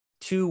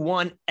2,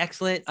 1.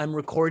 Excellent. I'm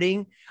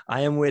recording.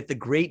 I am with the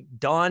great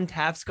Don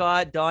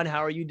Tapscott. Don, how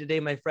are you today,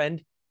 my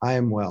friend? I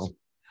am well.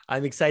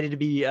 I'm excited to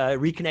be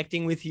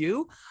reconnecting with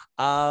you.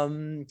 As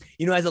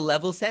a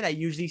level set, I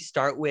usually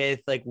start with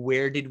like,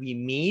 where did we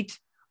meet?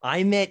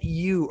 I met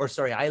you, or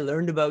sorry, I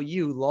learned about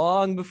you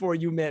long before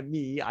you met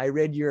me. I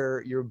read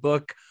your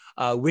book,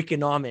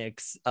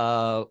 Wikinomics.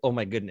 Oh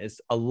my goodness,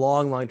 a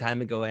long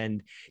time ago,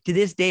 and to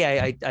this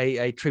day,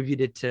 I attribute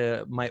it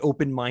to my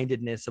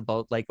open-mindedness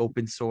about like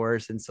open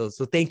source, and so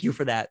thank you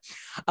for that.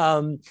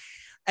 But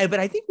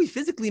I think we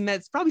physically met.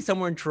 It's probably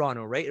somewhere in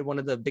Toronto, right, at one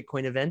of the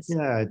Bitcoin events.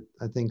 Yeah,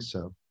 I think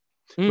so.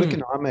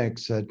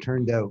 Wikinomics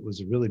turned out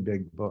was a really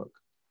big book.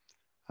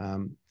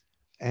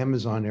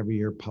 Amazon every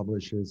year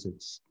publishes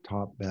its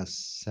top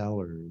best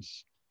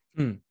sellers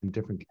in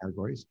different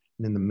categories.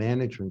 And in the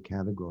management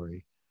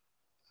category,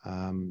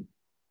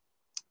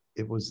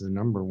 it was the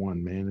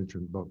 #1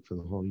 management book for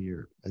the whole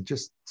year. It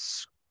just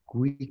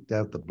squeaked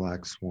out the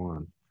black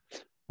swan.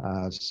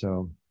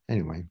 So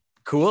anyway.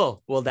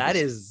 Cool. Well, that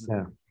is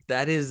yeah.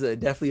 That is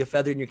definitely a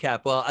feather in your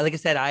cap. Well, like I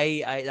said,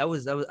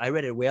 I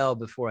read it well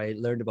before I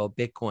learned about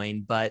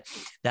Bitcoin, but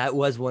that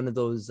was one of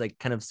those like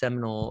kind of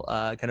seminal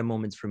kind of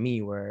moments for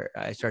me where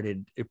I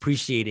started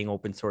appreciating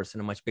open source in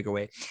a much bigger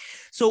way.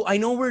 So I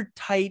know we're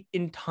tight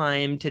in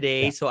time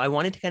today, so I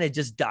wanted to kind of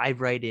just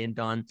dive right in,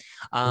 Don,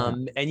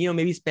 and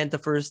maybe spend the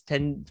first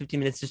 10-15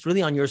 minutes just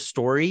really on your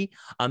story,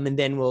 and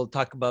then we'll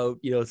talk about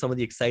some of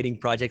the exciting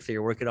projects that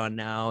you're working on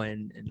now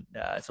and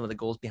some of the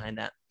goals behind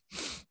that.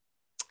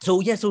 So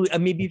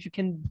maybe if you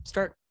can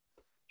start.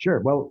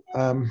 Sure. Well,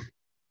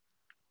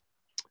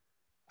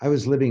 I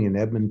was living in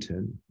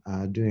Edmonton,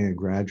 doing a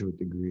graduate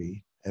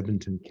degree,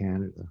 Edmonton,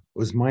 Canada. It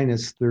was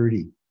minus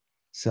 30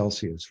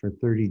 Celsius for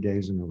 30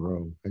 days in a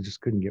row. I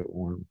just couldn't get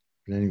warm.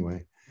 But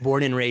anyway.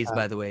 Born and raised,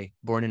 by the way.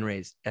 Born and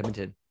raised,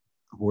 Edmonton.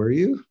 Were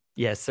you?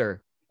 Yes, sir.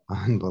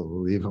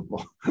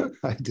 Unbelievable.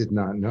 I did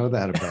not know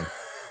that about it.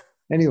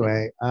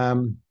 Anyway,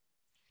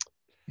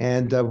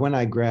 and when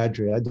I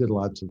graduated, I did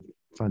lots of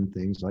fun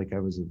things. Like I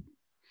was a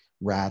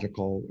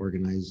radical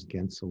organized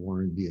against the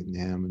war in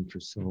Vietnam and for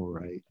civil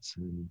rights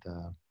and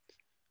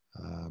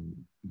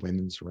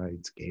women's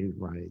rights, gay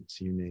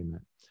rights, you name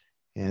it.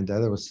 And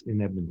that was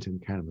in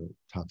Edmonton, kind of a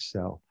tough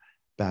sell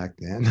back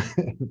then.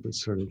 It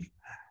was sort of,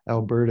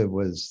 Alberta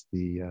was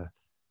the,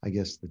 I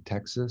guess the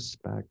Texas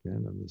back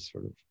then of the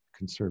sort of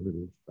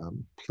conservative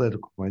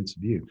political points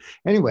of view.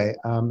 Anyway,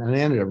 and I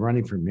ended up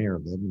running for mayor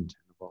of Edmonton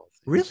of all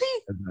things.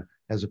 Really?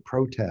 As a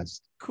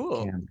protest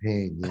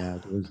campaign. Yeah,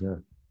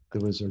 there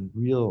was a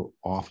real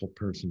awful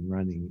person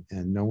running,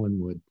 and no one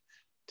would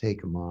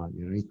take him on.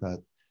 He thought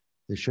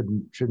there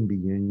shouldn't be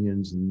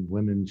unions, and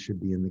women should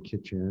be in the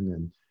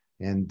kitchen,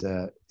 and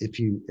if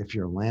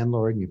you're a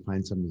landlord and you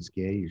find somebody's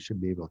gay, you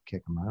should be able to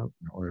kick them out,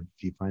 or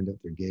if you find out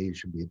they're gay, you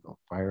should be able to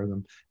fire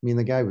them. I mean,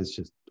 the guy was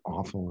just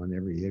awful on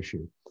every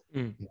issue,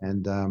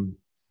 and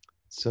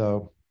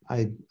so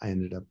I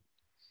ended up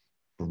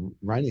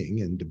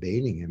running and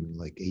debating him in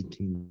like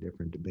 18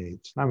 different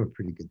debates. I'm a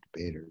pretty good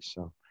debater,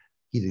 so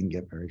he didn't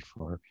get very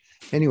far.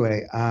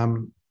 Anyway,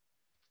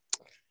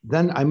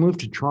 then I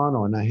moved to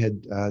Toronto, and I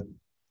had a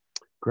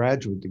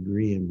graduate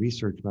degree in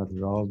research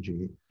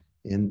methodology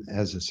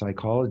as a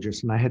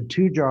psychologist, and I had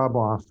 2 job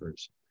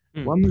offers.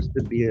 One was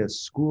to be a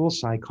school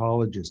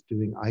psychologist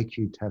doing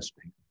IQ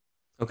testing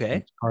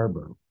in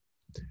Scarborough,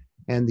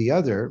 and the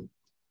other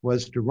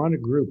was to run a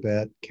group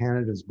at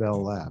Canada's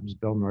Bell Labs,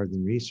 Bell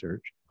Northern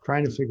Research,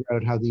 trying to figure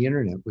out how the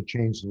internet would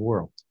change the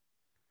world.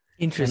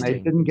 Interesting. And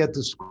I didn't get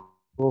the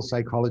school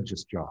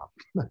psychologist job.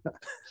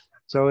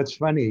 So it's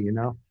funny,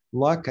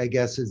 luck, I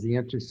guess, is the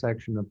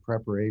intersection of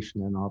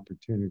preparation and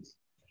opportunity.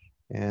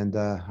 And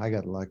I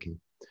got lucky.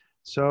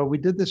 So we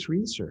did this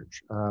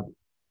research.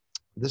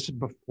 This is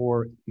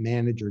before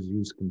managers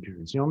used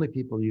computers. The only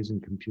people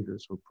using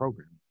computers were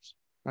programmers,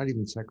 not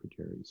even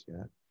secretaries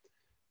yet.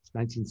 It's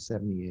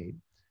 1978.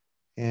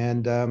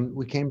 And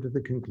we came to the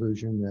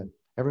conclusion that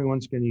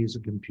everyone's going to use a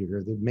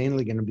computer. They're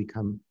mainly going to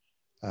become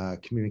a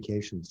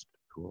communications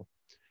tool.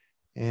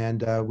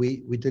 And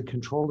we did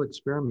controlled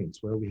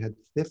experiments where we had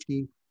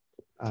 50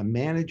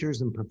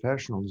 managers and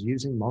professionals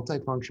using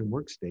multifunction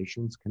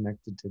workstations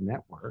connected to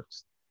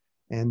networks.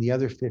 And the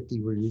other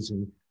 50 were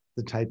using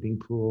the typing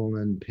pool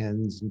and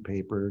pens and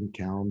paper and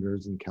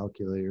calendars and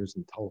calculators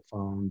and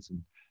telephones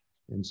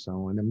and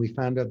so on. And we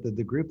found out that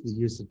the group that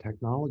used the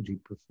technology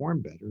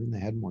performed better and they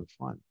had more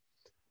fun.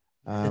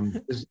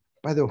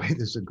 By the way,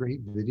 there's a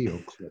great video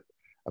clip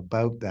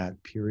about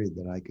that period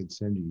that I could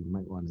send you. You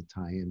might want to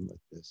tie in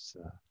with this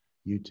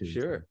YouTube.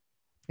 Sure.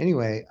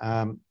 Anyway,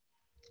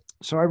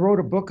 so I wrote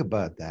a book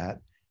about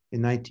that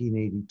in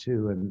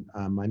 1982,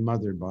 and my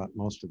mother bought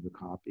most of the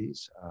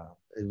copies.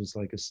 It was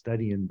like a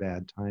study in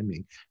bad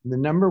timing. And the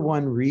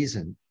 #1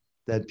 reason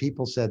that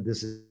people said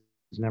this is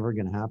never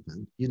going to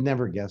happen, you'd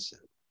never guess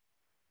it.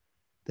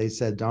 They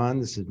said, Don,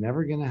 this is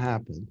never going to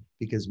happen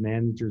because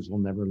managers will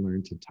never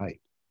learn to type.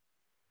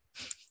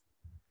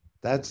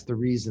 That's the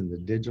reason the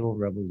digital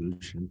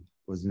revolution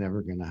was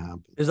never going to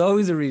happen. There's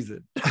always a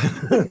reason.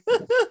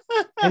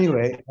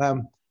 Anyway,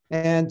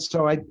 And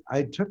so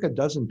I took a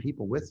dozen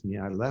people with me.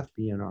 I left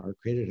BNR,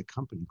 created a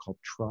company called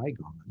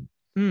Trigon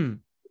Hmm.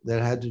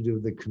 that had to do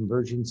with the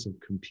convergence of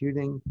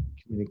computing,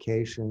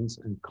 communications,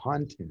 and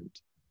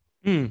content.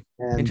 Hmm.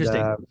 And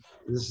Interesting.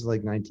 this is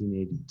like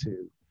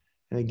 1982.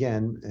 And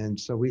again, and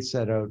so we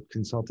set out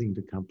consulting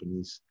to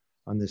companies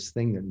on this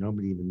thing that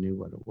nobody even knew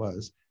what it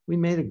was. We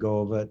made a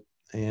go of it.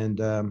 And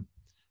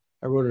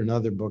I wrote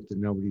another book that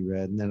nobody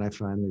read. And then I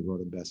finally wrote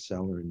a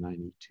bestseller in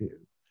 92.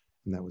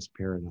 And that was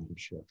Paradigm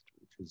Shift,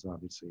 which is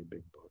obviously a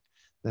big book.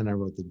 Then I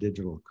wrote The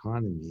Digital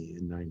Economy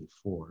in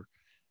 94.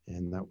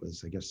 And that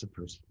was, I guess, the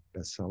first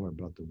bestseller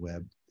about the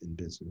web in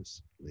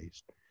business, at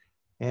least.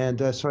 And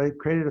so I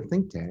created a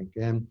think tank.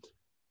 And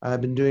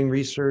I've been doing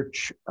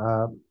research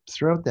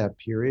throughout that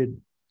period,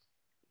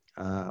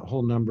 a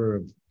whole number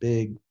of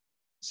big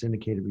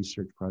syndicated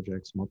research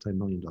projects,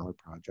 multi-million-dollar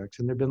projects,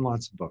 and there have been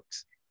lots of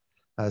books.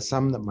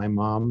 Some that my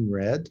mom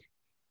read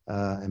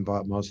and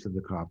bought most of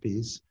the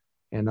copies,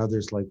 and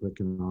others like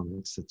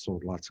Economics that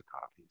sold lots of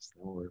copies.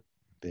 They were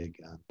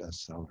big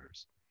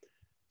bestsellers.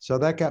 So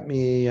that got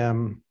me up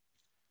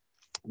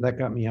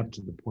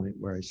to the point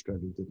where I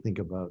started to think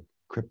about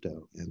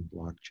crypto and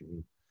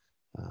blockchain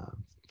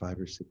 5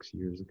 or 6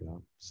 years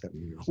ago,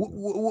 7 years ago.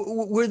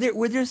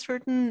 Were there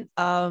certain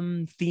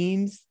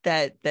themes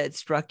that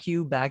struck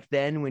you back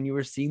then when you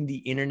were seeing the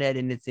internet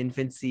in its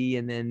infancy,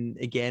 and then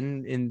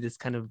again in this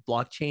kind of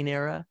blockchain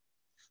era?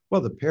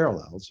 Well, the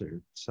parallels are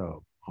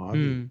so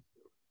obvious.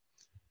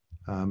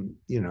 Hmm.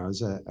 You know,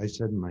 as I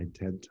said in my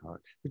TED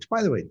talk, which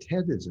by the way,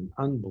 TED is an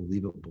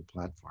unbelievable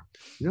platform.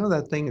 You know,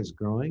 that thing is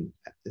growing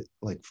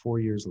like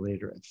 4 years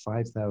later at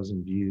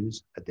 5,000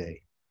 views a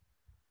day.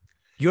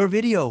 Your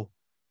video.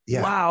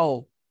 Yeah.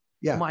 Wow.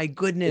 Yeah. My It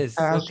goodness.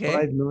 passed Okay.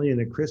 5 million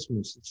at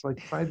Christmas. It's like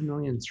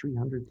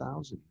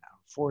 5,300,000 now,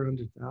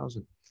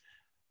 400,000.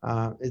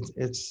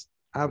 It's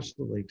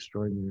absolutely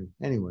extraordinary.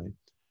 Anyway,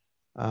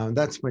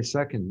 that's my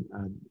second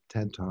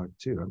TED talk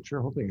too. I'm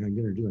sure hoping I'm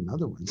going to do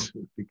another one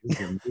soon because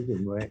I'm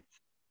moving way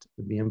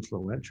to be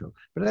influential.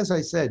 But as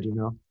I said, you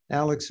know,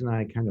 Alex and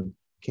I kind of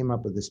came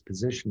up with this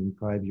position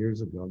 5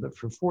 years ago that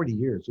for 40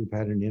 years we've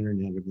had an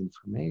internet of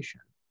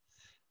information.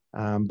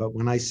 But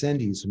when I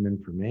send you some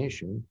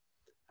information,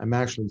 I'm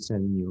actually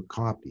sending you a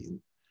copy.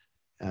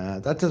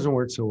 That doesn't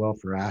work so well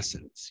for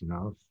assets, you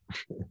know.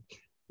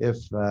 If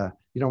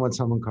you don't want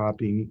someone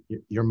copying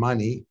your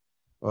money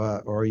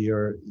or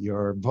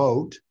your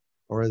vote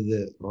or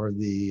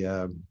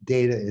the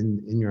data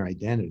in your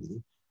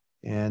identity,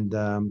 and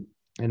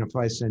if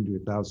I send you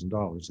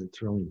 $1,000,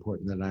 it's really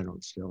important that I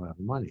don't still have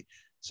money.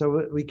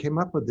 So we came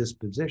up with this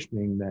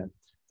positioning that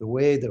the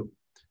way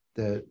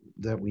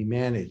that we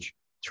manage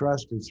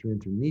trust is through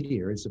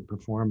intermediaries that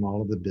perform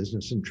all of the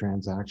business and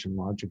transaction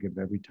logic of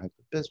every type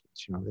of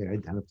business. You know, they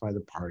identify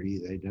the party,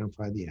 they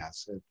identify the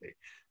asset, they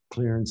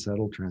clear and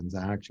settle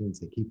transactions,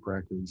 they keep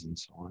records and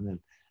so on. And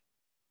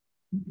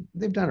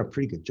they've done a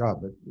pretty good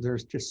job, but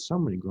there's just so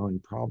many growing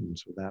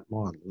problems with that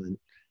model. And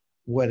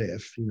what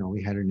if, you know,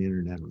 we had an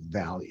internet of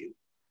value,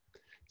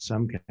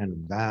 some kind of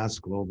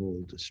vast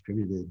global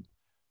distributed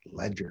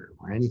ledger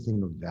where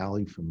anything of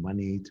value from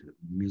money to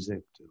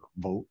music to a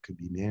vote could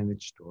be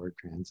managed, stored,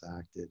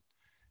 transacted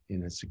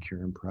in a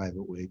secure and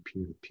private way,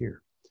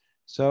 peer-to-peer.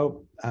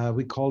 So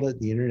we called it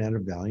the Internet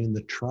of Value and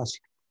the Trust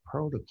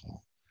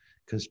Protocol,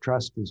 because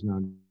trust is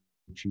not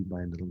achieved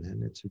by a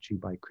middleman, it's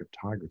achieved by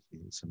cryptography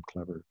and some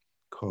clever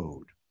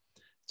code.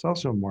 It's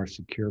also a more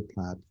secure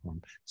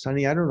platform.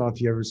 Sonny, I don't know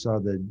if you ever saw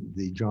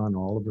the John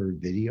Oliver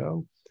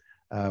video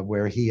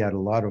where he had a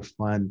lot of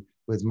fun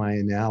with my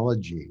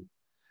analogy,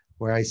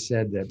 where I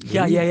said that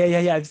Yeah.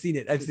 I've seen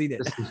it. I've seen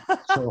it. this is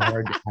so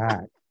hard to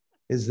hack,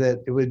 is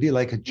that it would be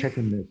like a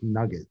chicken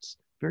McNuggets,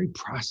 very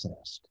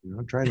processed, you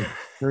know, trying to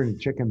turn a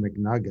chicken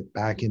McNugget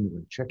back into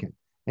a chicken.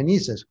 And he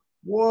says,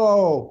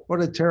 whoa,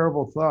 what a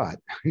terrible thought.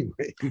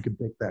 Anyway, you could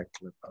pick that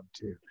clip up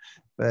too.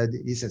 But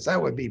he says,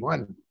 that would be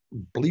one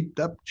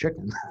bleeped up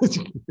chicken.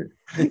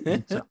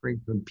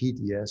 Suffering from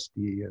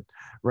PTSD and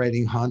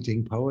writing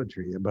haunting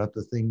poetry about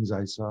the things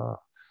I saw.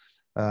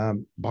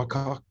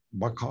 Baka.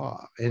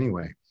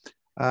 Anyway,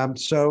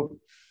 this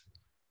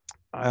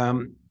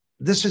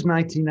is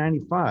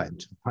 1995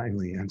 to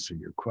finally answer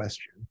your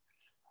question.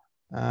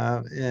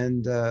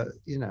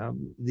 You know,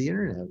 the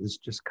internet has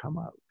just come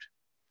out.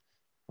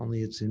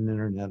 Only it's an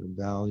internet of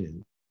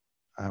value.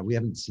 We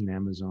haven't seen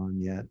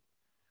Amazon yet.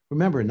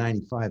 Remember, in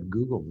 95,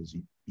 Google was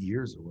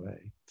years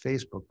away.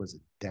 Facebook was a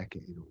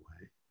decade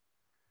away.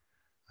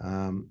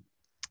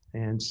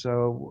 And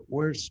so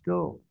we're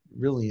still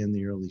really in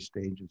the early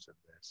stages of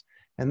this.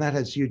 And that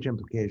has huge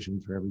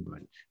implications for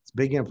everybody. It's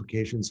big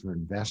implications for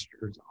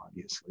investors,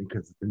 obviously,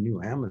 because the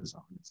new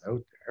Amazon is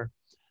out there.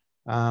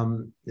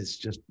 It's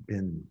just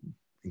been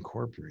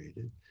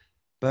incorporated.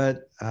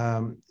 But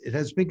it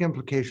has big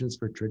implications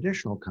for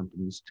traditional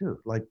companies too.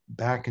 Like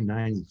back in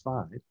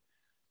 95,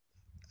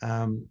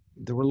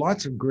 there were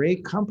lots of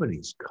great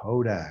companies,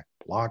 Kodak,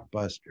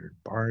 Blockbuster,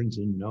 Barnes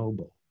and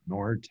Noble,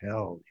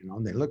 Nortel, you know,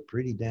 and they looked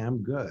pretty damn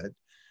good.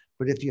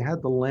 But if you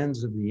had the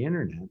lens of the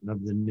internet and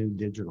of the new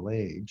digital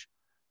age,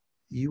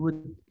 you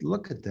would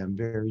look at them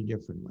very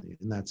differently.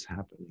 And that's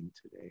happening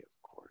today,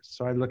 of course.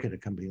 So I look at a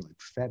company like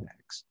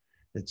FedEx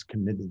that's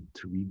committed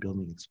to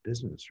rebuilding its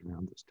business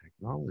around this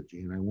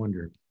technology. And I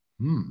wonder,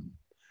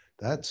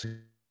 that's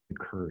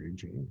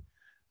encouraging.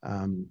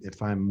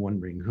 If I'm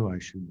wondering who I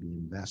should be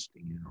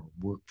investing in or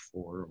work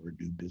for or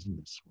do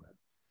business with.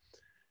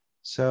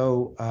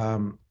 So,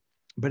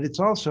 but it's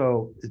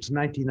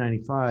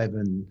 1995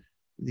 and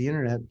the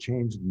internet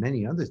changed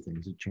many other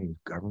things. It changed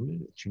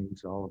government, it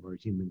changed all of our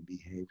human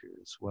behavior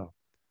as well.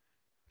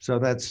 So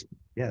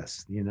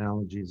yes, the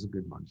analogy is a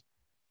good one.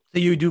 So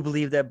you do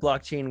believe that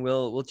blockchain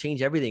will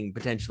change everything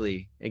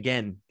potentially.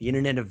 Again, the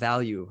internet of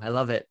value. I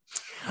love it.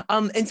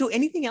 And so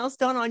anything else,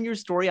 Don, on your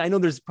story? I know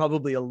there's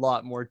probably a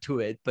lot more to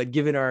it, but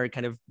given our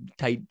kind of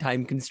tight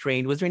time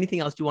constraint, was there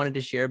anything else you wanted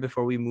to share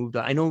before we moved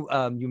on? I know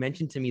you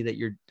mentioned to me that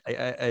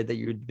that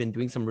you've been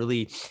doing some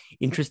really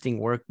interesting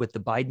work with the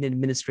Biden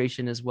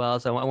administration as well.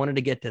 So I wanted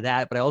to get to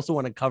that, but I also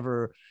want to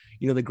cover,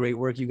 the great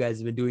work you guys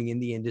have been doing in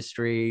the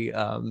industry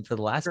for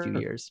the last few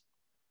years.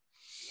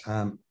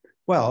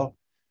 Well,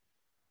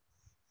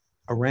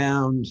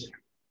 around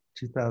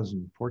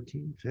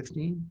 2014,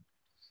 15,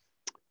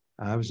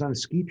 I was on a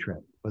ski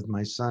trip with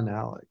my son,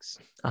 Alex.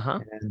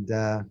 And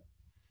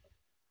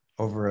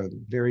over a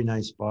very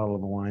nice bottle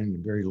of wine and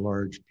a very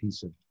large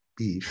piece of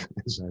beef,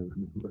 as I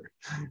remember,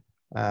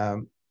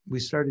 we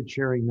started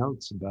sharing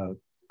notes about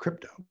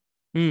crypto.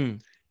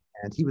 And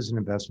he was an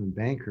investment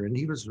banker, and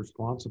he was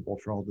responsible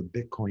for all the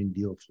Bitcoin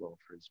deal flow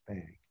for his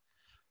bank.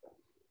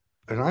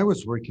 And I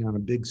was working on a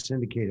big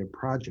syndicated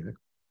project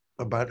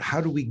about how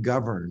do we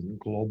govern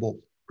global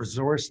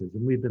resources.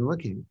 And we've been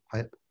looking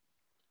at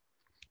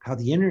how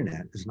the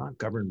internet is not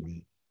governed by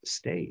a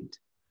state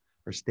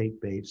or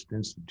state-based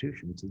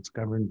institutions. It's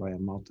governed by a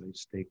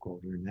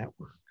multi-stakeholder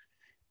network.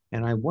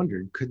 And I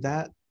wondered, could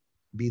that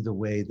be the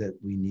way that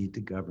we need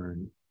to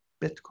govern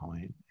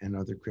Bitcoin and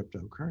other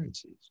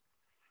cryptocurrencies?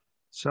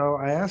 So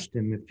I asked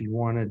him if he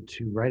wanted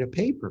to write a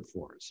paper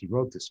for us. He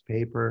wrote this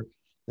paper,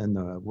 then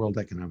the World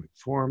Economic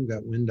Forum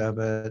got wind of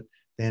it.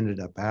 They ended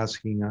up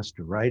asking us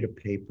to write a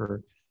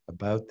paper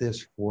about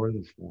this for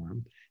the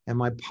forum. And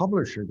my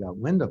publisher got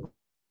wind of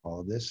all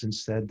of this and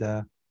said,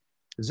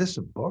 is this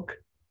a book?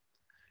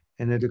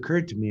 And it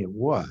occurred to me it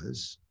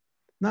was,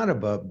 not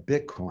about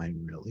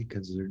Bitcoin really,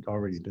 because there'd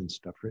already been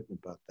stuff written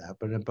about that,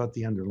 but about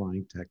the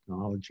underlying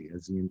technology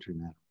as the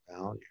internet of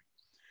value.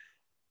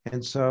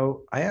 And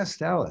so I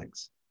asked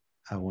Alex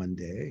one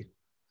day,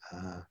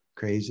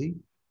 crazy,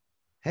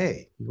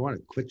 hey, you want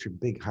to quit your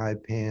big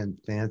high-paying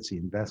fancy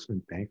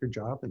investment banker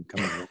job and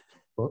come and write a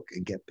book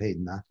and get paid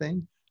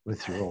nothing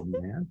with your old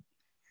man?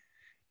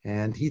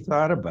 And he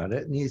thought about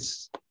it, and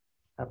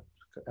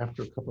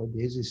after a couple of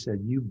days, he said,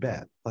 you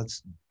bet,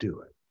 let's do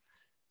it.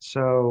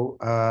 So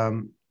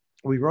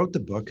we wrote the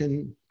book,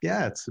 and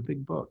yeah, it's a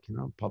big book.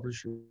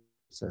 Publisher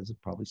says it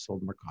probably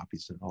sold more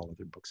copies than all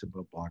other books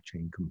about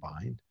blockchain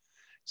combined.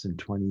 It's in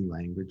 20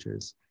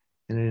 languages.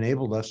 And it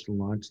enabled us to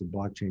launch the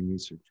Blockchain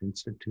Research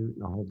Institute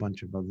and a whole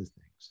bunch of other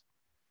things.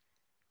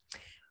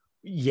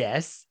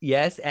 Yes.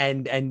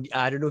 And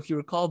I don't know if you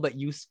recall, but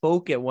you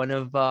spoke at one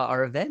of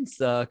our events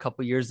a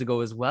couple of years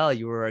ago as well.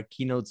 You were a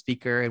keynote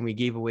speaker, and we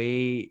gave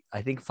away,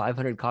 I think,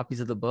 500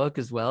 copies of the book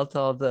as well to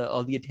all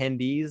the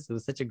attendees. It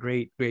was such a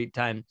great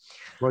time.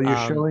 Well,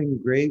 you're showing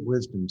great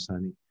wisdom,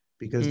 Sonny,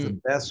 because the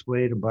best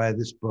way to buy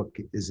this book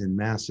is in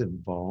massive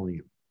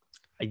volume.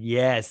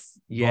 Yes.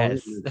 Hey,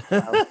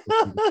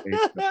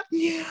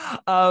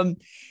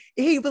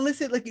 but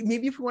listen, like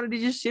maybe if we wanted to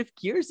just shift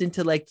gears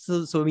into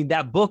so I mean,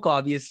 that book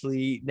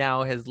obviously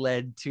now has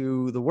led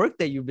to the work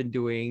that you've been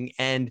doing,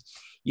 and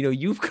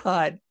you've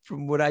got,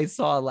 from what I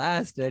saw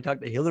last, and I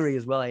talked to Hillary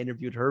as well, I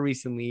interviewed her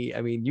recently.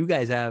 I mean, you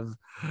guys have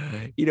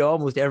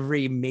almost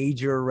every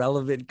major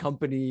relevant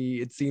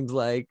company, it seems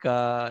like,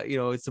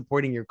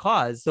 supporting your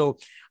cause. So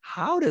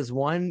how does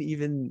one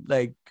even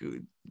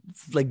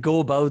go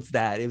about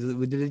that?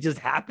 Did it just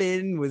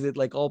happen? Was it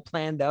all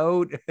planned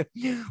out?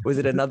 Was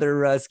it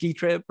another ski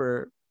trip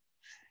or?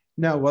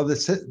 No, well,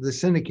 the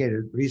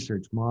syndicated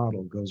research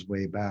model goes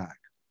way back.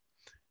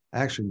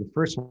 Actually, the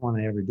first one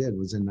I ever did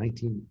was in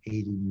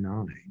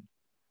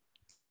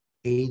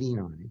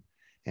 1989,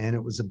 and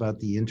it was about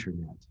the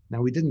internet.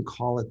 Now, we didn't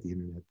call it the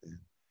internet then.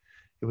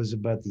 It was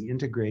about the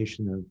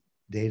integration of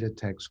data,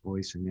 text,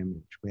 voice, and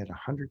image. We had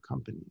 100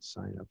 companies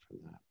sign up for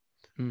that.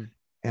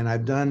 And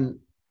I've done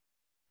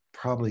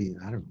probably,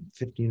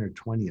 15 or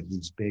 20 of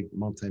these big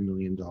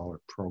multi-million-dollar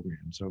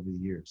programs over the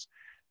years.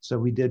 So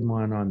we did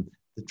one on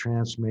the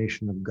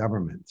transformation of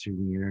government through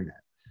the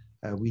internet.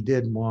 We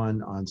did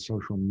one on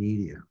social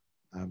media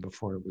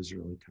before it was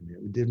really coming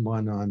out. We did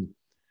one on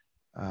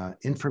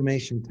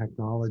information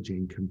technology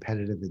and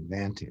competitive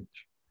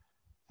advantage.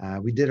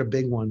 We did a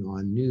big one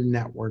on new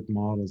network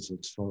models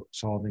of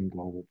solving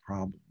global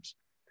problems.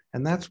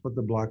 And that's what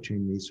the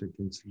Blockchain Research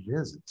Institute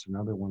is. It's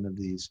another one of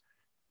these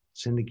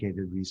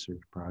syndicated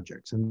research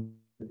projects. And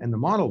the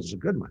model is a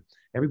good one.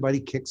 Everybody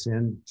kicks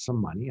in some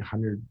money,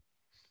 $100,000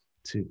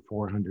 to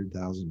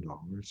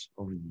 $400,000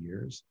 over the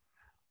years.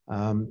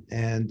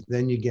 And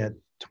then you get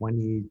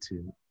 20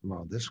 to,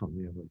 well, this one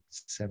we have like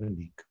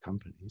 70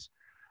 companies.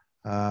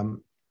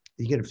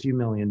 You get a few $1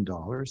 million,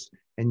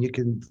 and you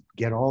can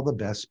get all the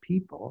best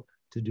people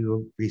to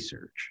do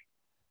research.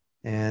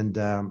 And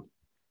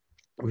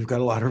we've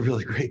got a lot of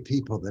really great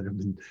people that have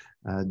been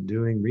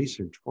doing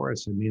research for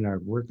us. I mean, our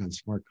work on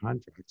smart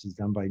contracts is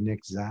done by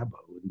Nick Szabo,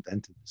 who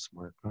invented the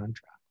smart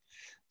contract.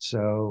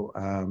 So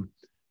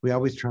we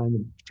always try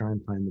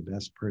and find the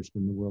best person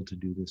in the world to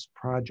do this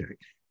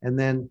project. And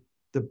then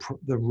the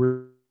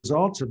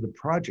results of the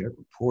project,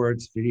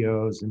 reports,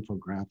 videos,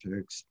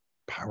 infographics,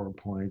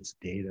 PowerPoints,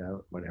 data,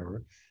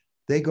 whatever,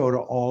 they go to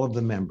all of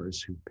the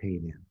members who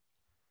paid in.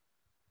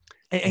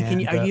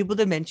 And are you able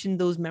to mention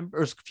those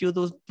members, a few of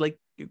those like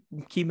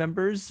key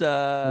members?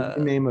 You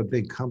name a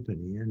big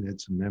company and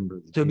it's a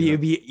member. So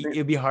it'd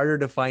be harder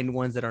to find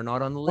ones that are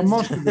not on the list. Well,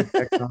 most of the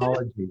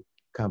technology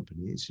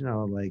companies,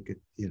 like,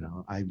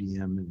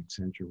 IBM and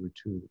Accenture were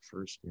two of the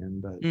first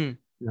in, but,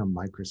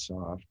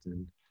 Microsoft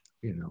and,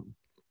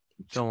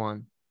 so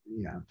on.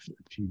 Yeah,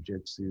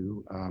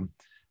 Fujitsu.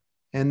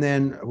 And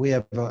then we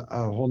have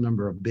a whole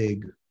number of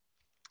big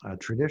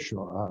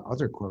traditional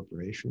other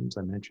corporations.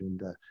 I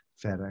mentioned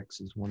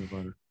FedEx is one of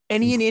our.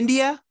 Any in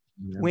India?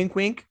 Yeah. Wink,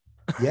 wink.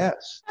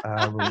 Yes.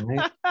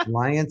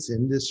 Reliance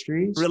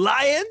Industries.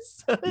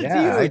 Reliance? That's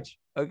huge.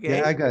 Okay.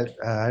 Yeah,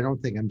 I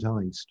don't think I'm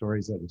telling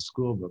stories out of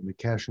school, but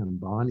Mukesh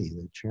Ambani,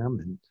 the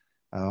chairman,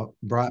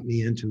 brought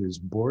me into his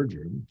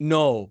boardroom.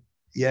 No.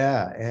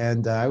 Yeah.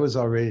 And I was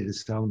all ready to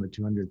sell him a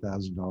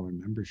 $200,000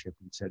 membership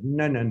and said,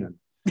 no.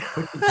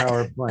 Put the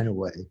PowerPoint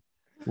away.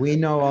 We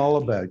know all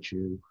about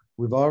you.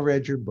 We've all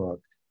read your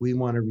book. We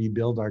want to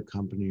rebuild our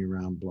company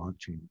around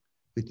blockchain.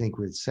 We think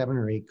we're 7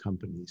 or 8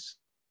 companies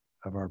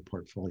of our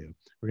portfolio.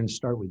 We're going to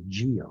start with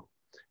Geo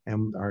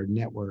and our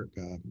network,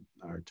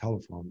 our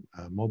telephone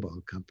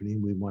mobile company.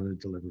 We want to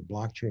deliver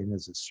blockchain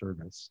as a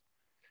service.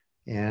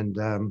 And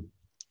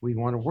we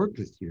want to work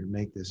with you to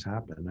make this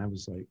happen. I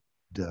was like,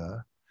 duh,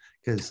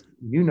 because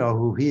you know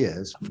who he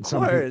is. Of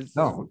course.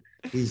 Don't.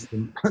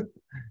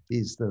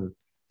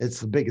 It's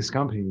the biggest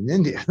company in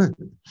India.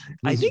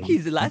 I think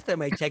last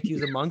time I checked, he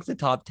was amongst the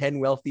top 10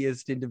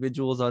 wealthiest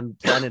individuals on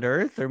planet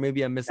Earth, or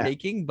maybe I'm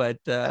mistaken, but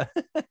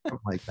something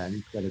like that.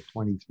 He's got a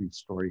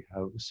 23-story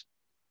house.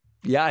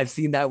 Yeah, I've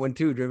seen that one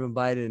too, driven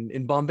by it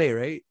in Bombay,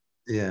 right?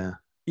 Yeah.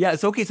 Yeah.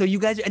 So, okay. So you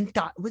guys, and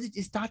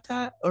is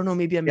Tata, or no,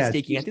 maybe I'm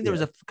mistaken. TCS. I think there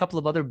was a couple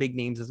of other big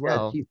names as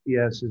well. Yeah,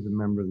 TCS is a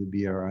member of the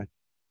BRI.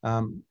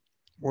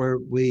 Where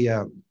we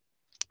have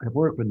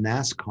worked with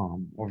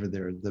NASSCOM over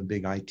there, the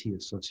big IT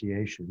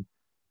association,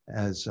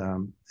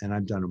 and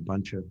I've done a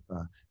bunch of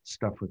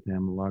stuff with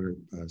them, a lot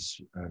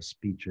of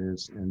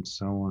speeches and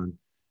so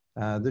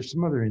on. There's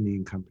some other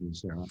Indian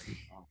companies there off the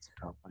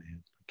top of my head.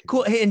 Okay.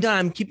 Cool. Hey, and Don,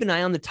 I'm keeping an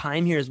eye on the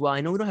time here as well.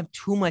 I know we don't have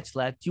too much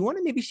left. Do you want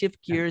to maybe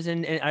shift gears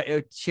and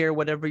share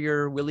whatever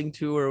you're willing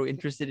to or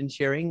interested in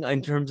sharing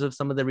in terms of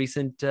some of the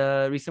recent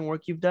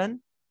work you've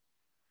done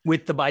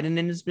with the Biden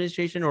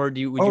administration, or would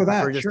you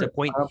prefer just to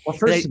point? Well,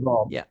 first of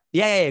all,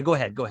 yeah. Go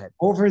ahead.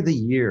 Over the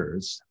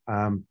years,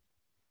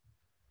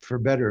 for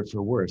better or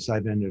for worse,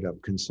 I've ended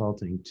up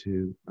consulting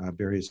to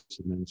various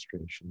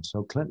administrations.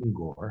 So Clinton,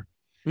 Gore,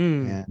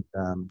 and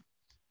I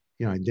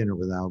had dinner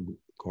with Al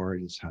Gore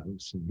at his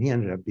house, and he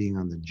ended up being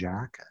on the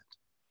jacket,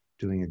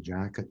 doing a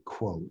jacket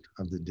quote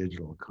of the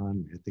digital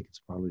economy. I think it's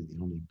probably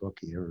the only book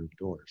he ever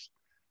endorsed.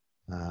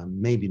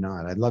 Maybe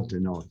not. I'd love to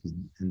know if he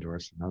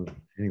endorsed another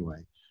one.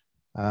 Anyway.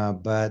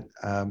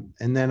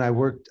 And then I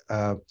worked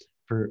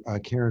for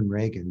Karen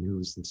Reagan, who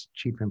was the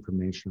chief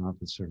information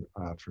officer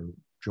for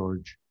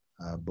George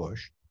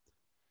Bush,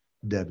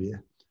 W.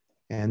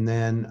 And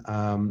then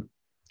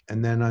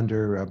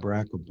under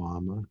Barack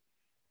Obama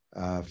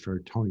for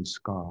Tony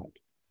Scott,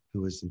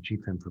 who was the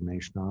chief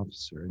information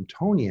officer. And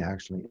Tony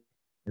actually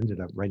ended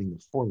up writing the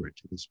foreword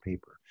to this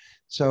paper.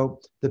 So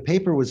the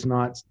paper was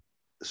not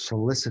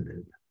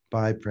solicited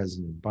by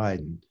President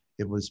Biden.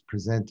 It was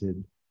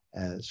presented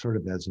sort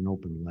of as an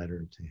open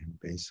letter to him,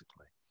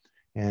 basically.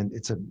 And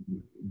it's a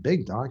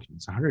big document.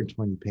 It's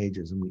 120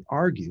 pages. And we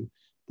argue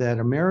that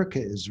America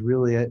is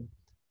really at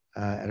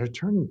a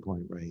turning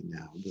point right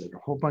now. That a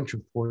whole bunch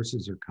of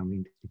forces are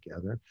coming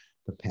together.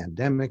 The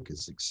pandemic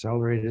has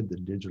accelerated the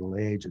digital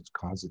age. It's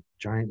caused a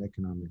giant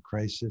economic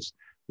crisis.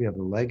 We have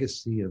a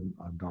legacy of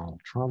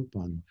Donald Trump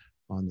on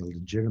the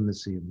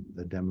legitimacy of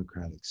the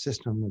democratic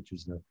system, which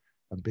is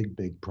a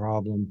big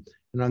problem.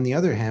 And on the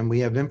other hand, we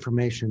have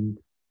information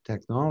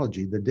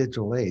technology, the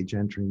digital age,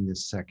 entering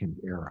this second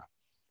era.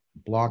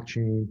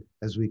 Blockchain,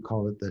 as we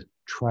call it, the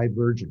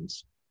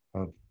trivergence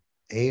of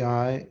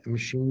AI,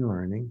 machine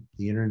learning,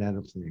 the Internet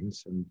of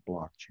Things, and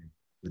blockchain,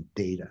 the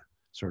data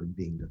sort of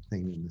being the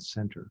thing in the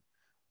center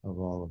of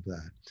all of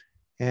that.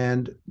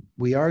 And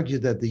we argue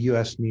that the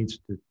US needs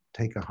to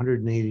take a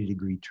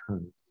 180-degree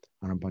turn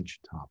on a bunch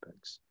of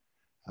topics.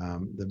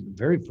 The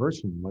very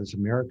first one was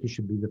America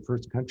should be the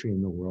first country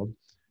in the world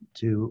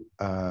to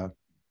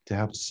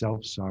have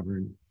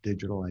self-sovereign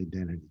digital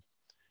identity.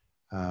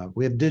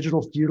 We have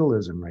digital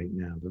feudalism right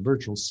now. The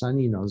virtual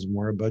Sonny knows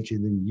more about you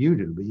than you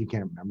do, but you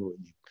can't remember what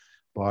you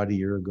body a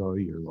year ago,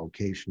 your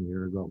location a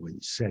year ago, what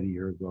you said a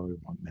year ago,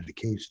 what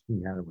medication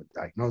you had, what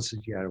diagnosis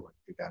you had, what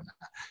you got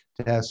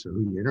tests, or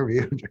who you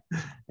interviewed.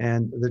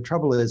 And the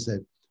trouble is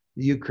that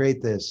you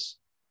create this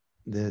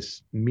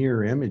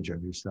mirror image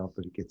of yourself,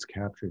 but it gets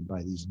captured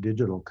by these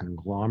digital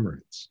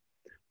conglomerates.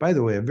 By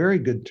the way, a very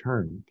good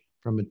term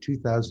from a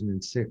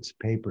 2006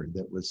 paper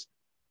that was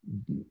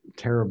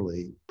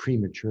terribly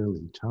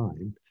prematurely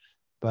timed,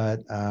 but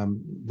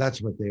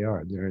that's what they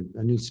are. They're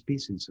a new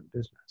species of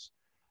business.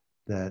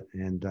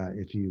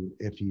 If you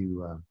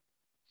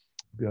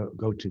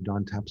go to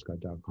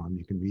dontapscott.com,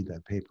 you can read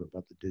that paper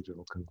about the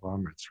digital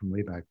conglomerates from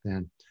way back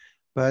then.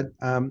 But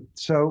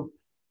so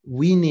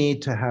we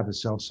need to have a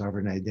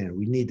self-sovereign identity.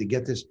 We need to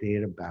get this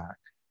data back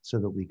so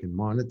that we can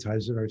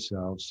monetize it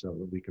ourselves, so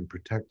that we can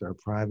protect our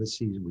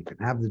privacy, we can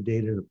have the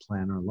data to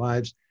plan our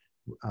lives,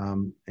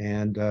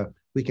 and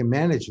we can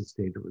manage this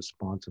data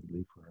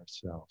responsibly for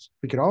ourselves.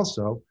 We could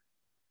also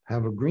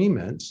have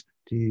agreements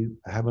to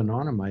have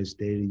anonymized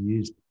data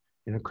used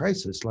in a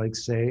crisis, like,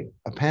 say,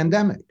 a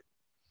pandemic,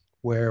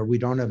 where we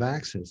don't have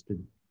access to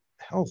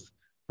health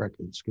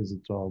records because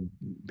it's all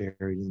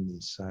buried in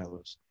these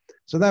silos.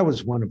 So that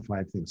was one of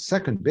 5 things.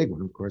 Second big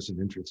one, of course, of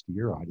interest to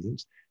your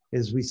audience,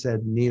 is we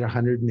said need a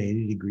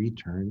 180-degree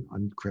turn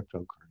on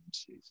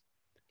cryptocurrencies.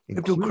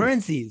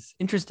 Cryptocurrencies,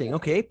 interesting.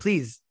 Okay,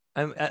 please.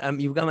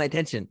 You've got my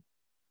attention.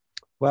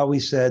 Well, we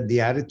said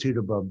the attitude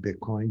about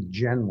Bitcoin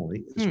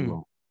generally is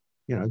wrong.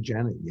 You know,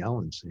 Janet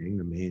Yellen saying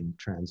the main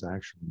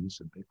transactional use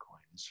of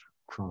Bitcoin is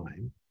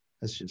crime.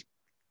 That's just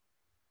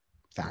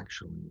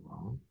factually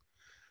wrong.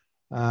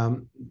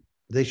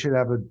 They should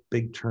have a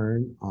big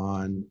turn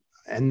on,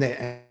 and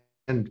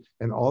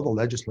all the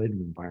legislative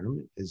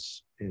environment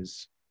is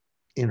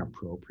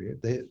inappropriate.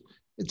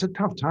 It's a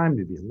tough time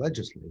to be a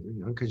legislator,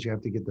 you know, because you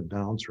have to get the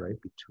balance right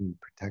between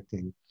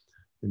protecting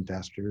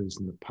investors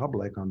and the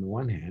public on the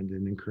one hand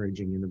and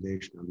encouraging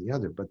innovation on the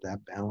other. But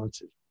that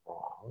balance is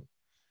wrong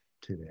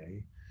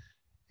today.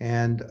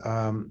 And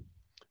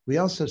we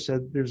also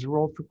said there's a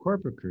role for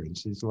corporate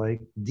currencies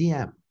like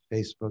DM,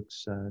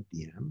 Facebook's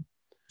DM.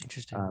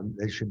 Interesting.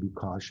 They should be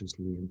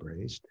cautiously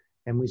embraced.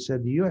 And we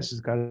said the US has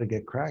got to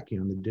get cracking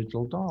on the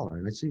digital dollar.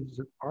 And I see this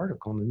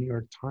article in the New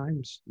York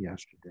Times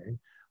yesterday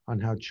on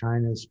how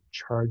China's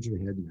charged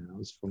ahead now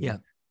is fully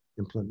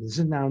implemented. This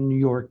is now New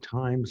York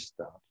Times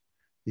stuff.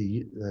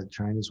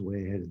 China's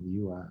way ahead of the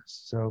US.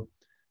 So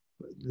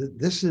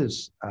this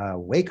is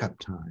wake up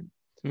time.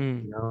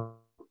 You know,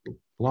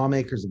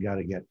 lawmakers have got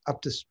to get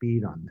up to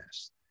speed on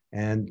this,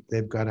 and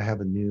they've got to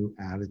have a new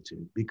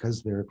attitude,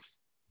 because their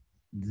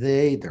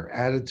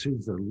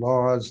attitudes, their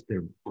laws,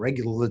 their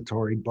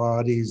regulatory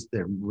bodies,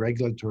 their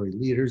regulatory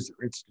leaders,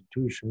 their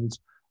institutions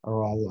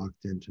are all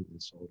locked into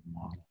this old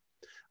model.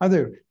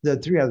 The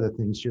 3 other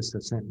things, just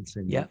a sentence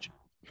in each.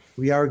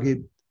 We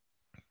argued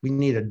we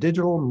need a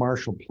digital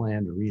Marshall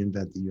Plan to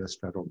reinvent the US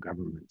federal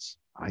government's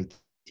IT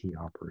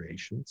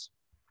operations.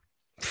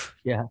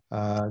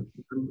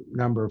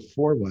 Number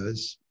 4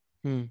 was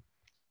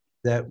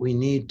that we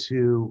need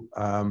to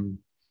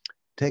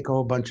take a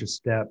whole bunch of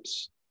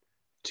steps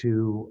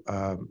to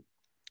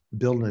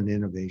build an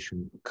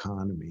innovation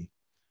economy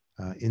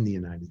in the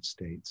United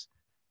States.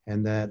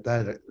 And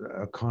that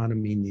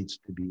economy needs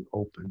to be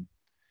open,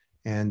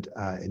 and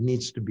it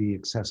needs to be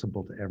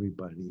accessible to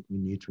everybody. We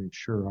need to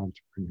ensure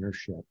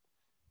entrepreneurship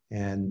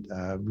and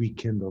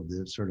rekindle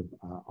the sort of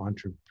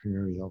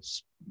entrepreneurial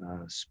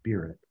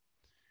spirit.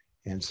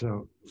 And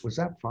so, was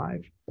that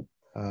 5?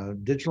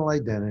 Digital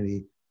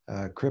identity,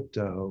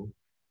 crypto,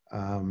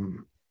 the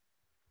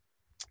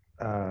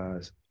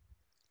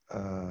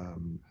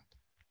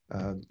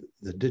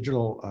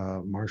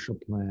digital Marshall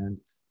Plan,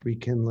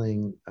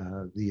 rekindling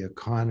the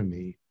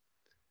economy,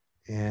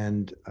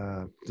 and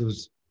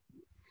those.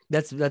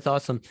 That's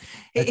awesome.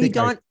 Hey,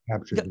 Don.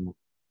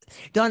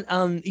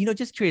 Don, you know,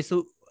 just curious.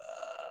 So,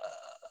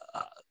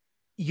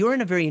 you're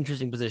in a very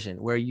interesting position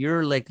where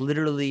you're like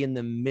literally in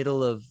the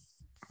middle of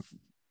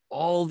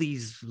all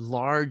these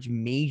large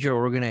major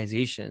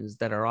organizations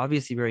that are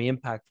obviously very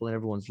impactful in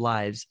everyone's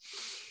lives.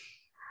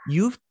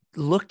 You've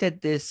looked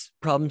at this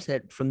problem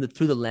set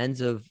through the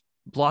lens of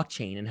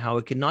blockchain and how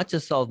it can not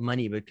just solve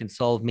money, but can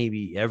solve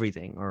maybe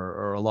everything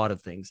or a lot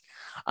of things.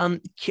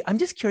 I'm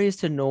just curious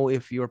to know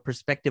if your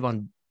perspective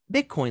on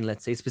Bitcoin,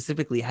 let's say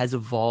specifically, has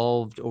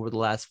evolved over the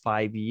last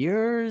 5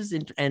 years,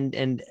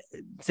 and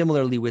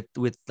similarly with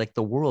like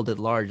the world at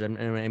large. And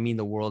I mean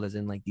the world as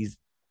in like these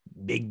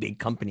big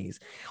companies.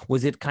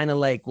 Was it kind of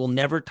like we'll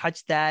never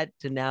touch that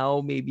to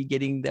now maybe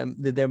getting them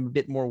a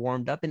bit more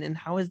warmed up? And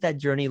how has that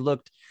journey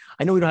looked?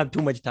 I know we don't have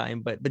too much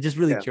time, but just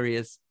really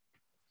curious.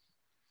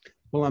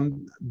 Well,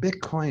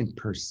 Bitcoin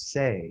per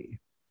se,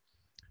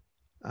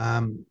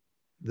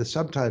 the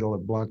subtitle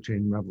of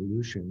Blockchain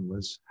Revolution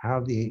was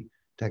how the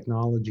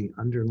technology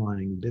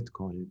underlying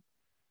Bitcoin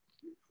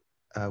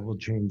will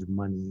change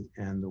money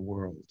and the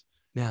world.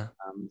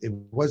 It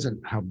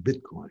wasn't how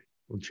Bitcoin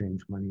will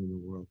change money in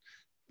the world.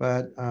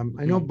 But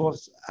I know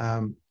both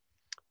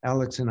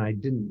Alex and I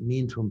didn't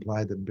mean to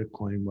imply that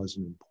Bitcoin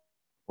wasn't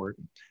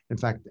important. In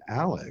fact,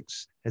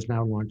 Alex has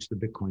now launched the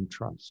Bitcoin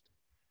Trust,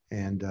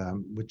 and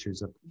which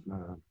is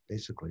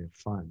basically a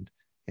fund.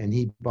 And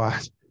he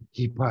bought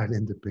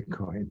into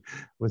Bitcoin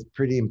with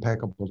pretty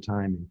impeccable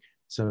timing.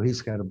 So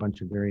he's got a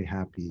bunch of very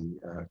happy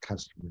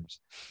customers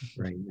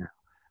right now.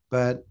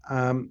 But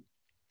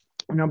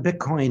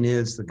Bitcoin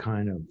is the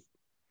kind of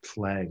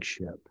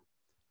flagship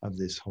of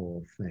this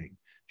whole thing.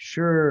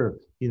 Sure,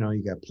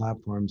 you got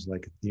platforms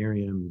like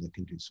Ethereum that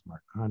can do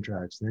smart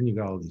contracts. Then you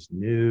got all these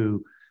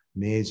new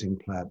amazing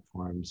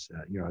platforms.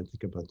 I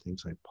think about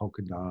things like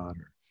Polkadot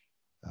or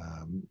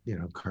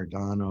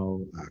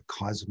Cardano,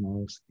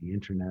 Cosmos, the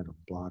Internet of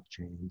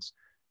Blockchains,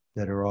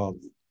 that are all,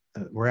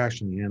 we're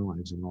actually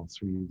analyzing all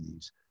three of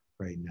these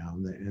right now,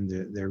 and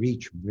they're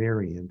each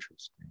very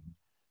interesting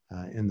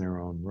in their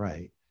own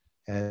right,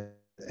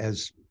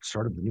 as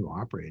sort of the new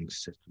operating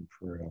system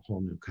for a whole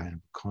new kind of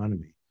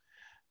economy.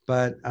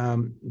 But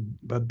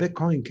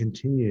Bitcoin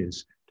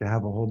continues to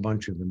have a whole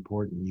bunch of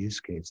important use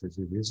cases.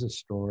 It is a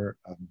store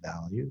of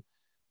value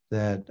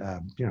that,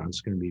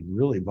 it's going to be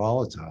really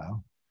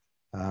volatile.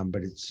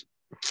 But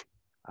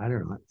I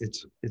don't know,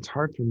 it's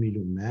hard for me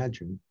to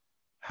imagine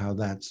how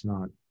that's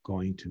not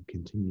going to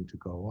continue to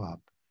go up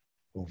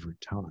over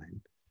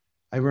time.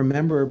 I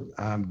remember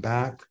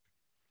back,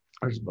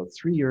 it was about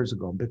 3 years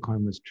ago,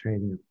 Bitcoin was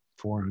trading at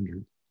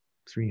 $400,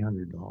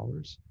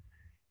 $300.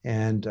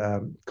 And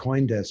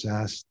CoinDesk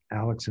asked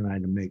Alex and I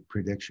to make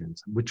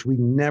predictions, which we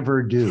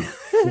never do.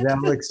 But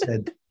Alex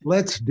said,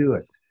 let's do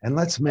it. And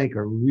let's make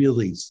a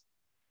really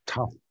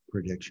tough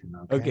prediction.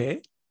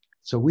 Okay.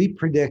 So we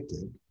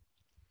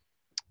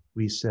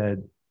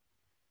said,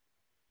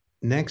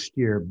 next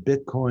year,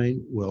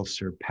 Bitcoin will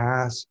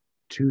surpass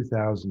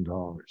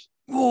 $2,000.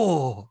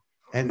 Whoa.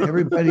 And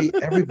everybody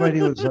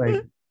was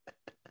like,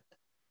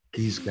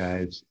 these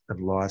guys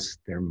have lost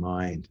their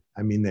mind.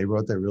 I mean, they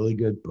wrote that really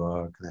good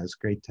book, and that's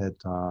great TED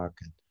Talk.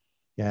 And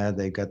yeah,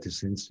 they got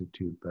this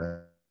institute,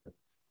 but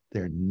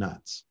they're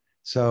nuts.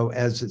 So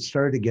as it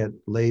started to get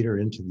later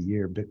into the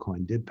year,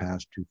 Bitcoin did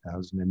pass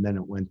 2,000, and then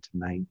it went to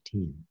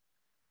 19.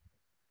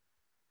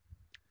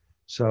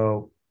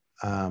 So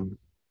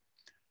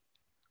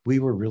we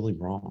were really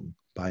wrong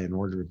by an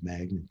order of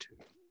magnitude.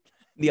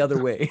 The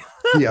other way.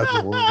 The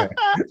other way.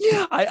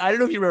 I don't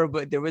know if you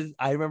remember, but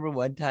I remember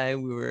one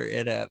time we were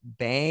at a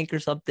bank or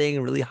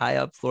something, really high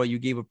up floor. You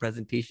gave a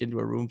presentation to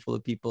a room full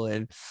of people,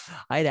 and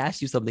I'd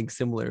asked you something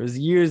similar. It was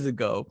years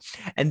ago.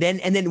 And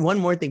then one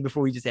more thing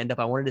before we just end up,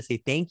 I wanted to say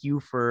thank you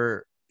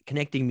for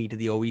connecting me to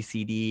the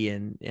OECD,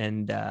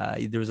 and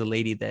there was a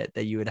lady that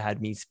you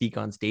had me speak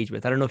on stage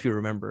with. I don't know if you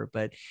remember,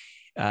 but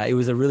it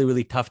was a really,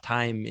 really tough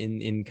time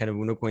in kind of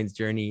UnoCoin's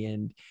journey.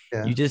 And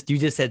Yeah. you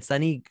just said,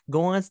 Sonny,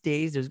 go on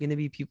stage. There's going to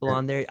be people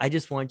on there. I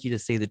just want you to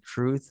say the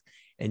truth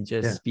and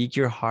just speak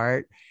your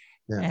heart.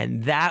 Yeah.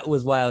 And that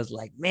was why I was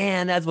like,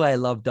 man, that's why I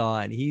love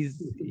Don. He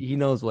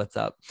knows what's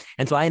up.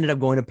 And so I ended up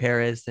going to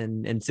Paris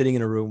and sitting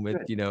in a room with,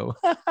 and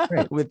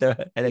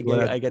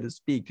I got to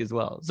speak as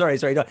well. Sorry.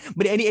 Don.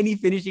 But any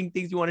finishing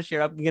things you want to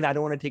share up? Again, I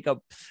don't want to take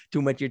up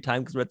too much of your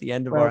time because we're at the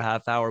end of our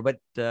half hour, but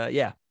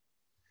yeah.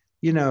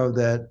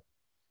 That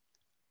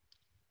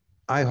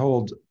I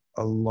hold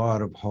a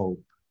lot of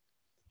hope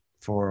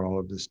for all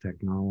of this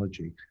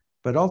technology,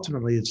 but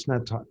ultimately it's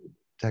not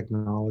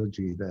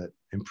technology that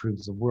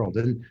improves the world.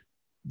 And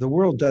the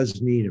world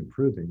does need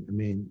improving. I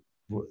mean,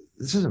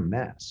 this is a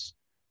mess.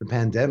 The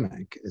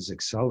pandemic has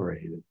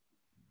accelerated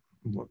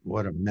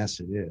what a mess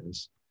it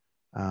is.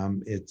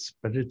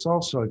 But it's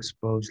also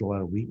exposed a lot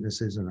of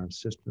weaknesses in our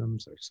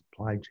systems, our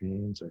supply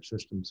chains, our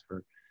systems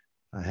for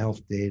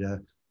health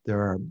data.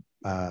 There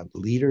are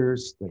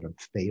leaders that have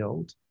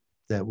failed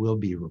that will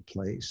be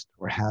replaced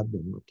or have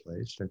been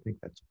replaced. I think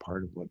that's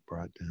part of what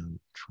brought down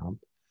Trump.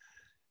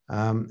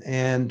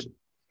 And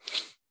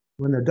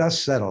when the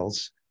dust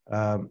settles,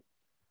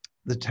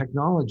 the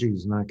technology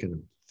is not going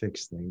to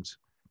fix things.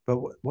 But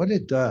what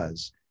it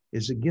does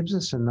is it gives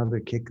us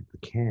another kick at the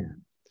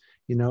can,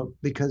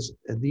 because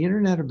the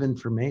Internet of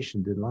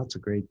Information did lots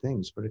of great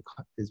things, but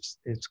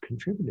it's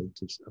contributed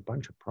to a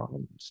bunch of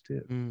problems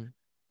too.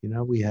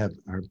 We have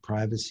our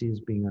privacy is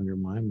being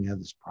undermined. We have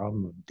this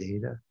problem of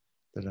data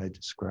that I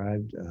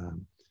described.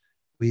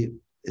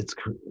 It's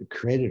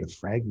created a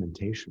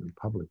fragmentation of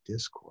public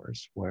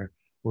discourse where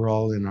we're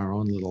all in our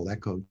own little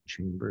echo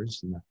chambers.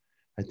 And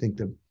I think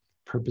the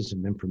purpose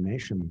of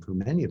information for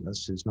many of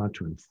us is not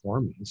to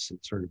inform us,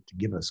 it's sort of to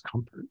give us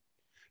comfort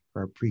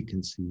for our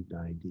preconceived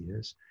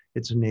ideas.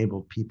 It's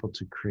enabled people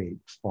to create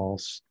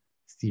false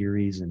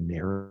theories and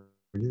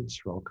narratives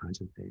for all kinds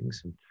of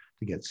things and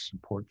to get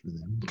support for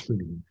them,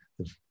 including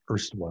the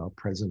erstwhile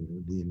president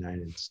of the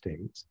United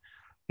States.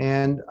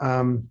 And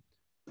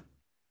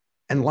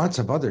lots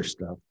of other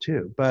stuff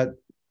too. But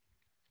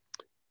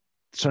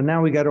so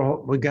now we got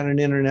an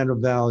Internet of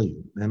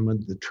Value, and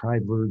with the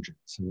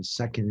trivergence and the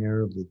second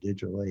era of the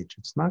digital age,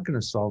 it's not going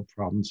to solve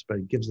problems, but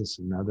it gives us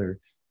another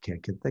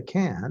kick at the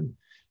can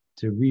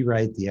to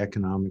rewrite the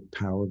economic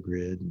power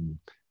grid and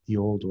the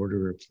old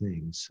order of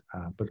things,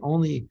 but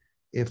only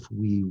if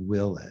we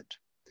will it.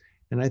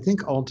 And I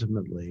think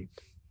ultimately,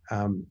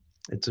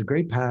 it's a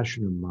great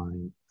passion of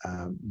mine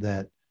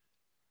that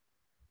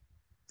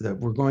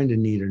we're going to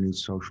need a new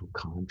social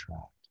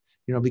contract.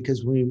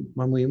 Because when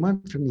we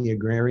went from the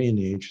agrarian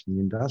age to the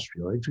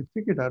industrial age, we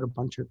figured out a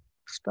bunch of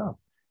stuff,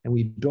 and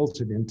we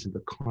built it into the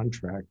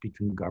contract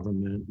between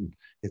government and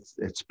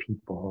its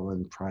people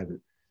and private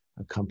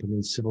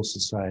companies, civil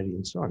society,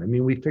 and so on. I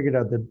mean, we figured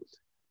out that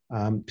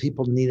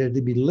people needed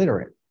to be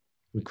literate.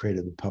 We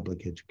created the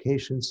public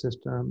education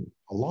system,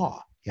 a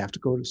law. You have to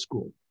go to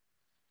school.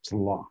 It's a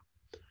law.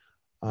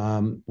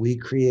 We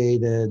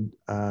created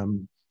a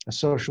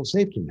social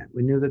safety net.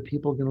 We knew that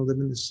people were going to live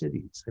in the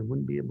cities. They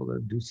wouldn't be able to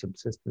do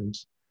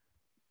subsistence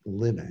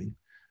living.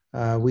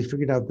 We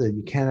figured out that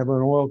you can't have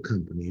an oil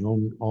company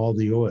own all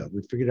the oil.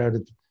 We figured out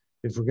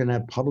if we're going to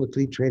have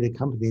publicly traded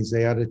companies,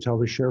 they ought to tell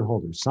the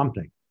shareholders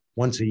something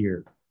once a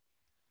year.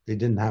 They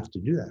didn't have to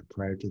do that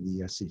prior to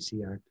the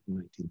SEC Act in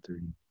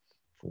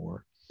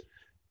 1934.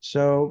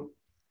 So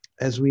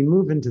as we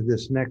move into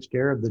this next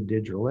era of the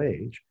digital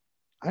age,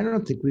 I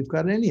don't think we've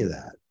got any of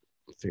that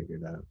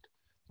figured out.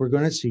 We're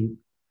going to see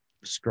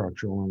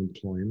structural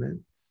unemployment,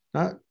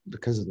 not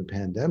because of the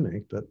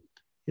pandemic, but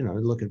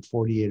look at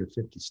 48 or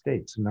 50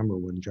 states. The number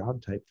one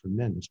job type for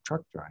men is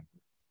truck driver.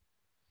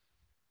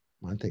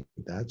 I think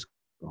that's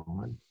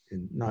gone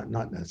in not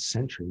in a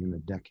century, in a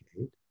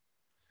decade.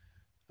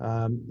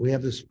 We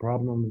have this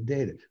problem of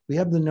data. We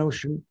have the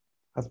notion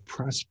of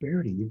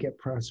prosperity. You get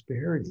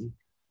prosperity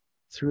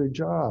through a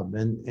job,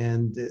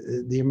 and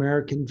the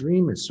American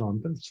dream is so on.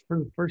 But it's for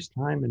the first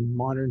time in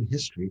modern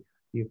history,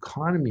 the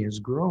economy is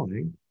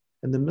growing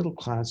and the middle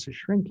class is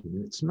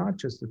shrinking. It's not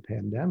just the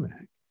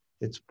pandemic,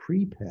 it's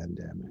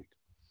pre-pandemic.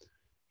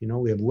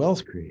 We have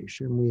wealth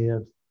creation, we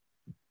have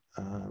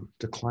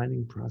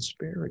declining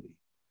prosperity.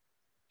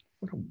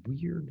 What a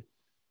weird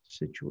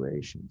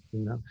situation,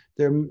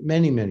 There are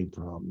many, many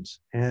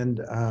problems.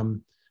 And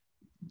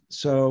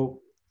so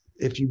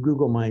if you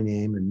Google my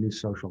name and new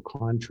social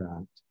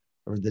contract,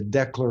 or the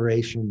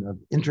Declaration of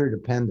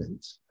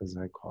Interdependence, as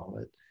I call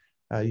it,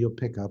 you'll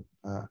pick up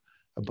a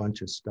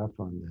bunch of stuff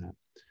on that.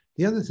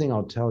 The other thing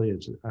I'll tell you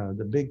is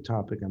the big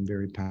topic I'm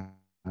very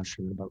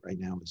passionate about right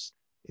now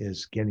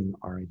is getting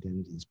our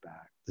identities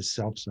back, the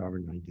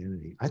self-sovereign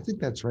identity. I think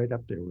that's right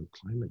up there with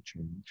climate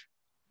change.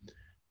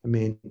 I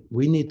mean,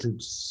 we need to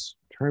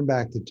turn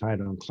back the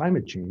tide on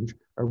climate change,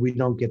 or we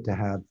don't get to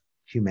have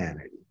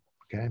humanity,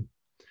 okay?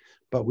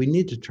 But we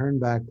need to turn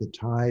back the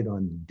tide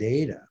on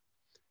data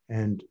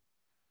and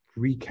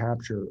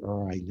recapture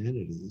our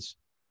identities,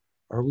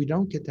 or we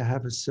don't get to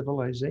have a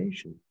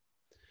civilization.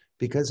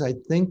 Because I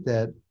think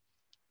that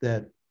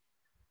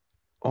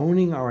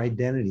owning our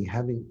identity,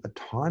 having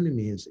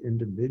autonomy as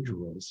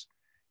individuals,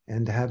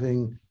 and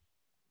having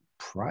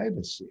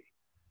privacy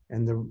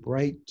and the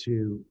right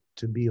to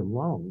be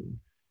alone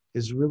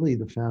is really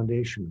the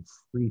foundation of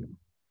freedom.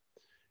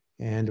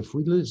 And if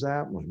we lose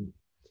that one,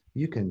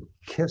 you can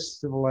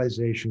kiss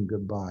civilization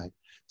goodbye.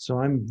 So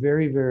I'm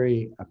very,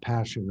 very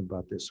passionate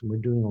about this, and we're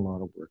doing a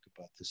lot of work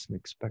about this, and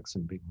expect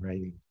some big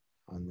writing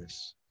on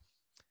this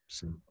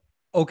soon.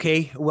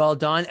 Okay, well,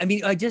 Don, I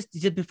mean, just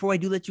before I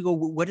do let you go,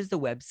 what is the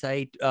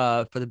website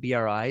for the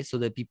BRI so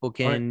that people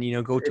can,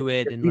 go to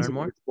it and learn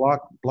more?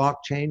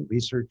 Blockchain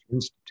Research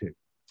Institute.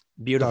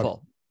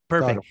 Beautiful.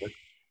 Perfect.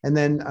 And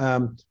then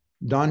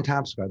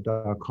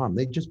dontapscott.com.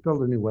 They just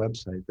built a new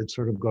website that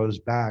sort of goes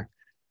back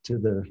to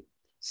the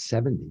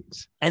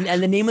 70s. And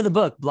the name of the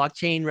book,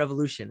 Blockchain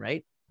Revolution,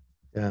 right?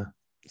 Yeah.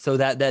 So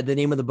that the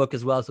name of the book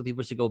as well. So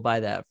people should go buy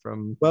that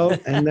from. Well,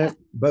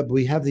 but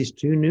we have these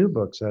two new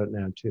books out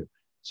now too.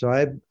 So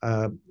I've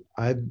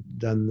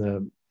done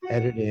the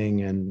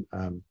editing and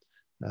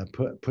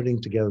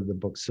putting together the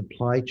book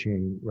Supply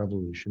Chain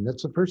Revolution.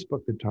 That's the first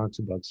book that talks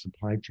about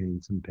supply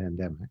chains and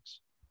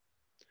pandemics.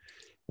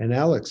 And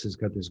Alex has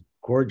got this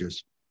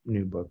gorgeous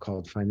new book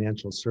called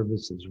Financial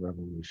Services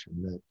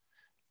Revolution that,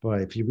 boy,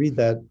 if you read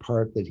that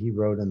part that he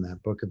wrote in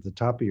that book, at the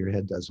top of your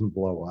head doesn't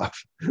blow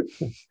off.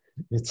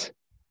 It's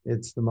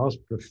the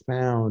most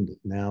profound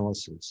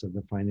analysis of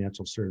the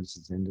financial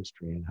services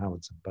industry and how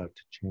it's about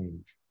to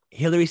change.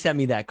 Hillary sent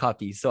me that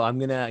copy, so I'm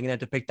gonna have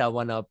to pick that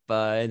one up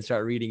and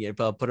start reading it.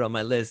 But I'll put it on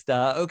my list.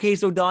 Okay,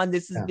 so Don,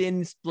 this has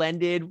been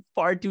splendid.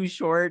 Far too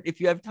short. If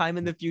you have time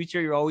in the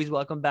future, you're always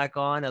welcome back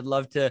on. I'd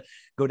love to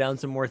go down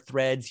some more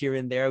threads here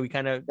and there. We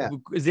kind of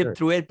zip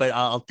through it, but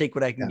I'll take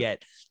what I can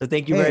get. So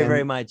thank you very,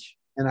 very much.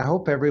 And I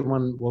hope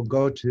everyone will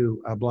go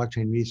to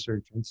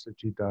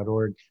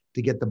blockchainresearchinstitute.org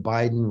to get the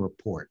Biden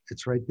report.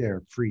 It's right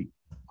there, free.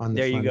 On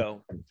the there you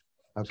go. Okay.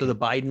 So the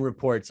Biden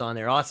report's on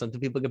there. Awesome. So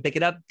people can pick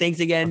it up.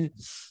 Thanks again.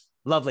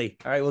 Lovely.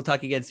 All right. We'll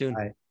talk again soon.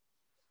 Bye.